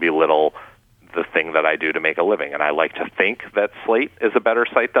fun of and belittle the thing that I do to make a living. And I like to think that Slate is a better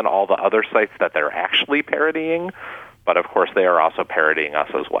site than all the other sites that they're actually parodying. But of course, they are also parodying us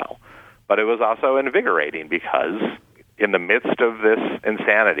as well. But it was also invigorating because in the midst of this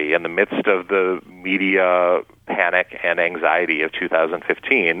insanity, in the midst of the media panic and anxiety of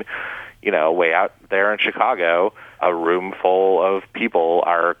 2015, way out there in Chicago, a room full of people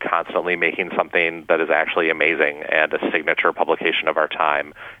are constantly making something that is actually amazing and a signature publication of our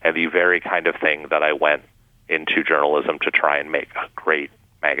time, and the very kind of thing that I went into journalism to try and make, a great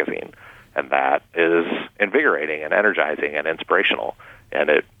magazine. And that is invigorating and energizing and inspirational, and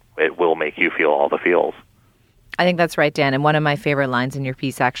it will make you feel all the feels. I think that's right, Dan. And one of my favorite lines in your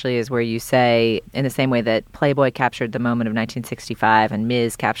piece actually is where you say, in the same way that Playboy captured the moment of 1965 and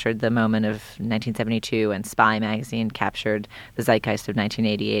Ms. captured the moment of 1972 and Spy magazine captured the zeitgeist of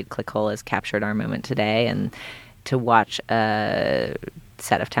 1988, Clickhole has captured our moment today. And to watch a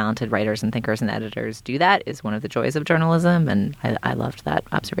set of talented writers and thinkers and editors do that is one of the joys of journalism, and I loved that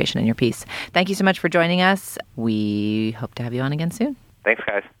observation in your piece. Thank you so much for joining us. We hope to have you on again soon. Thanks,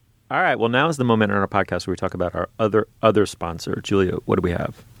 guys. All right. Well, now is the moment in our podcast where we talk about our other sponsor. Julia, what do we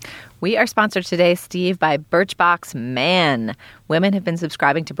have? We are sponsored today, Steve, by Birchbox Man. Women have been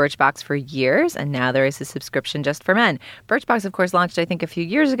subscribing to Birchbox for years, and now there is a subscription just for men. Birchbox, of course, launched, I think, a few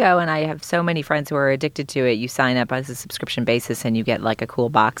years ago, and I have so many friends who are addicted to it. You sign up as a subscription basis, and you get like a cool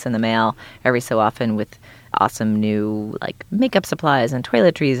box in the mail every so often with awesome new makeup supplies and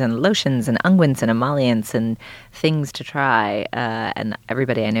toiletries and lotions and unguents and emollients and things to try. And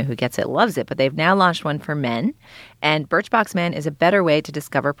everybody I know who gets it loves it. But they've now launched one for men. And Birchbox Man is a better way to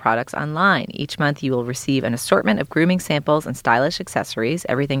discover products online. Each month you will receive an assortment of grooming samples and stylish accessories,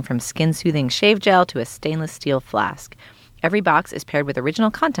 everything from skin-soothing shave gel to a stainless steel flask. Every box is paired with original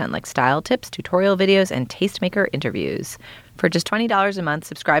content like style tips, tutorial videos, and tastemaker interviews. For just $20 a month,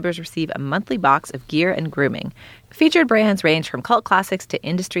 subscribers receive a monthly box of gear and grooming. Featured brands range from cult classics to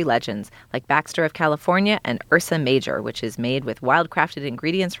industry legends like Baxter of California and Ursa Major, which is made with wild-crafted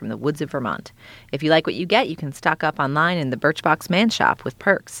ingredients from the woods of Vermont. If you like what you get, you can stock up online in the Birchbox Man shop with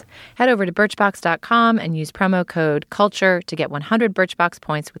perks. Head over to Birchbox.com and use promo code CULTURE to get 100 Birchbox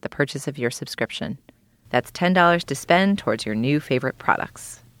points with the purchase of your subscription. That's $10 to spend towards your new favorite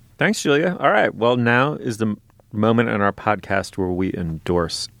products. Thanks, Julia. All right. Well, now is the moment in our podcast where we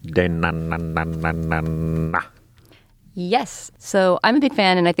endorse De-na-na-na-na-na. Yes. So I'm a big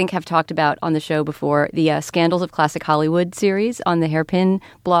fan, and I think have talked about on the show before, the Scandals of Classic Hollywood series on the Hairpin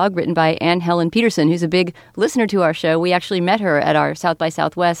blog written by Anne Helen Peterson, who's a big listener to our show. We actually met her at our South by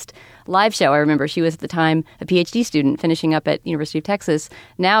Southwest live show. I remember she was at the time a PhD student finishing up at University of Texas.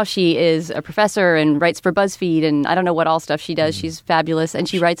 Now she is a professor and writes for BuzzFeed, and I don't know what all stuff she does. She's fabulous, and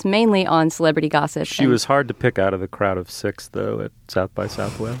she writes mainly on celebrity gossip. She was hard to pick out of the crowd of 6, though, at South by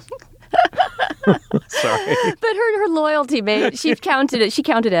Southwest. Sorry. But her loyalty made she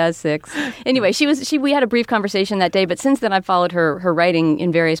counted as 6. Anyway, we had a brief conversation that day, but since then I've followed her writing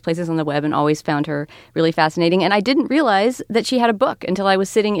in various places on the web and always found her really fascinating. And I didn't realize that she had a book until I was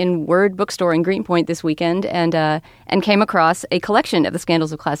sitting in Word Bookstore in Greenpoint this weekend and came across a collection of the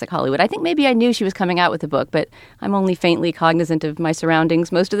Scandals of Classic Hollywood. I think maybe I knew she was coming out with a book, but I'm only faintly cognizant of my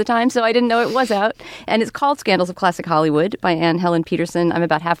surroundings most of the time, so I didn't know it was out. And it's called Scandals of Classic Hollywood by Anne Helen Peterson. I'm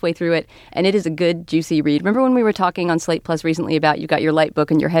about halfway through it, and it is a good, juicy read. Remember when we were talking on Slate Plus recently about you got your light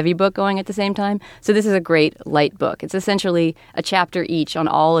book and your heavy book going at the same time? So this is a great light book. It's essentially a chapter each on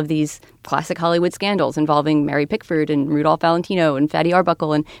all of these classic Hollywood scandals involving Mary Pickford and Rudolph Valentino and Fatty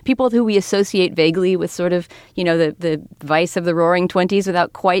Arbuckle and people who we associate vaguely with sort of, the vice of the Roaring '20s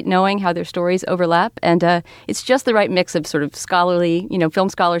without quite knowing how their stories overlap. And it's just the right mix of sort of scholarly, film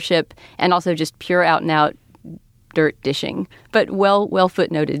scholarship and also just pure out and out dirt dishing, but well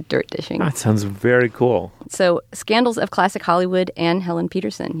footnoted dirt dishing. That sounds very cool. So Scandals of Classic Hollywood, Anne Helen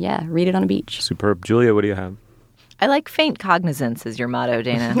Peterson. Yeah, read it on a beach. Superb. Julia, what do you have? I like faint cognizance is your motto,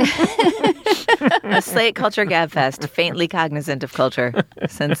 Dana. A Slate Culture Gabfest, faintly cognizant of culture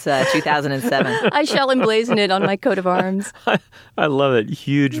since 2007. I shall emblazon it on my coat of arms. I love it.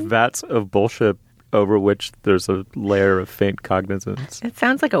 Huge vats of bullshit over which there's a layer of faint cognizance. It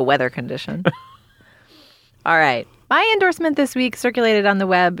sounds like a weather condition. All right. My endorsement this week circulated on the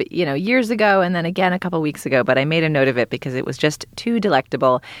web, years ago and then again a couple weeks ago, but I made a note of it because it was just too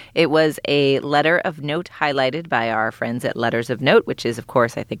delectable. It was a letter of note highlighted by our friends at Letters of Note, which is, of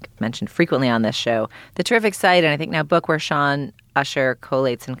course, I think mentioned frequently on this show. The terrific site, and I think now book where Sean Usher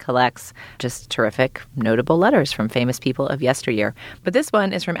collates and collects just terrific, notable letters from famous people of yesteryear. But this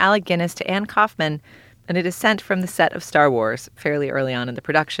one is from Alec Guinness to Anne Kaufman, and it is sent from the set of Star Wars fairly early on in the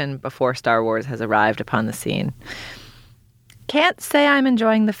production before Star Wars has arrived upon the scene. Can't say I'm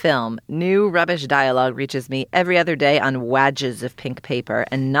enjoying the film. New rubbish dialogue reaches me every other day on wadges of pink paper,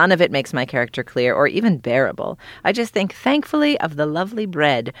 and none of it makes my character clear or even bearable. I just think thankfully of the lovely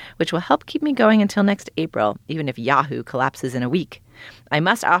bread, which will help keep me going until next April, even if Yahoo collapses in a week. I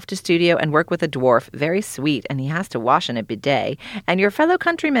must off to studio and work with a dwarf, very sweet, and he has to wash in a bidet. And your fellow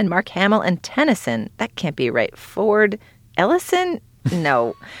countrymen Mark Hamill and Tennyson, that can't be right. Ford Ellison?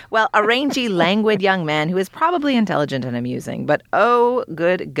 No. Well, a rangy, languid young man who is probably intelligent and amusing. But oh,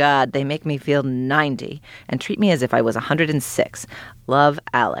 good God, they make me feel 90 and treat me as if I was 106. Love,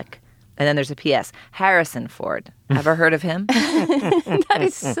 Alec. And then there's a P.S. Harrison Ford. Ever heard of him? That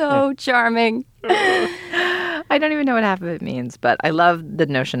is so charming. I don't even know what half of it means, but I love the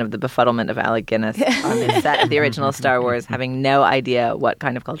notion of the befuddlement of Alec Guinness on the set of the original Star Wars, having no idea what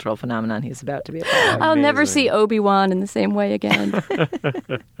kind of cultural phenomenon he's about to be a part of. I'll never see Obi-Wan in the same way again.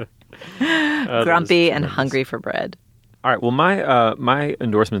 Grumpy and hungry for bread. All right. Well, my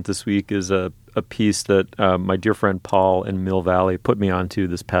endorsement this week is a piece that my dear friend Paul in Mill Valley put me onto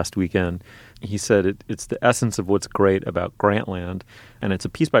this past weekend. He said it's the essence of what's great about Grantland, and it's a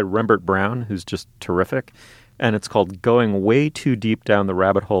piece by Rembert Brown, who's just terrific. And it's called Going Way Too Deep Down the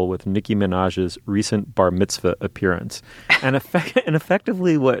Rabbit Hole with Nicki Minaj's recent bar mitzvah appearance. And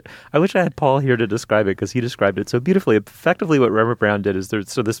effectively what, I wish I had Paul here to describe it because he described it so beautifully. Effectively what Rembert Brown did is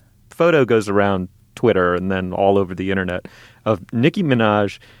so this photo goes around Twitter and then all over the internet of Nicki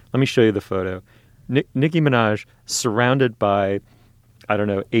Minaj. Let me show you the photo. Nicki Minaj surrounded by,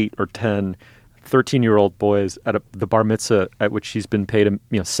 8 or 10 13-year-old boys at the bar mitzvah at which she's been paid,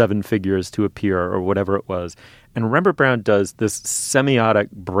 7 figures to appear or whatever it was. And Rembert Brown does this semiotic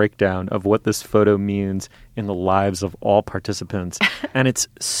breakdown of what this photo means in the lives of all participants. And it's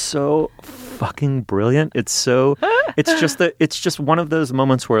so fucking brilliant. It's just one of those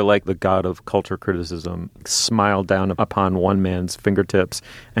moments where like the god of culture criticism smiled down upon one man's fingertips.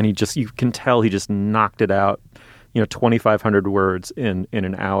 And you can tell he just knocked it out, 2,500 words in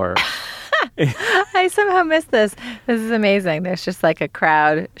an hour. I somehow missed this. This is amazing. There's just like a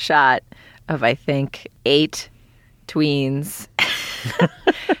crowd shot of, I think, 8 tweens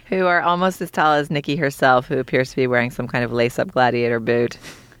who are almost as tall as Nicki herself, who appears to be wearing some kind of lace-up gladiator boot.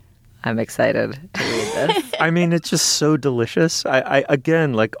 I'm excited to read this. I mean, it's just so delicious. I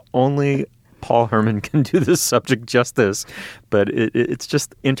again, like only Paul Herman can do this subject justice, but it's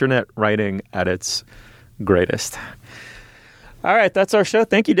just internet writing at its greatest. All right, that's our show.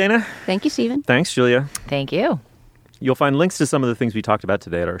 Thank you, Dana. Thank you, Stephen. Thanks, Julia. Thank you. You'll find links to some of the things we talked about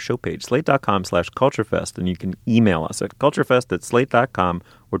today at our show page, slate.com/culturefest, and you can email us at culturefest@slate.com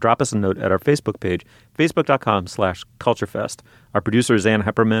or drop us a note at our Facebook page, facebook.com/culturefest. Our producer is Ann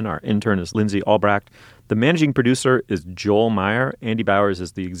Hepperman. Our intern is Lindsay Albrecht. The managing producer is Joel Meyer. Andy Bowers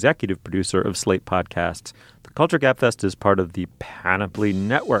is the executive producer of Slate Podcasts. The Culture Gabfest is part of the Panoply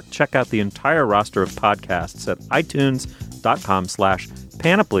Network. Check out the entire roster of podcasts at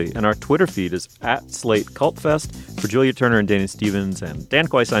itunes.com/panoply. And our Twitter feed is @SlateCultFest. For Julia Turner and Dana Stevens and Dan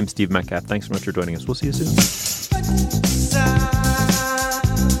Quaice, I'm Steve Metcalf. Thanks so much for joining us. We'll see you soon.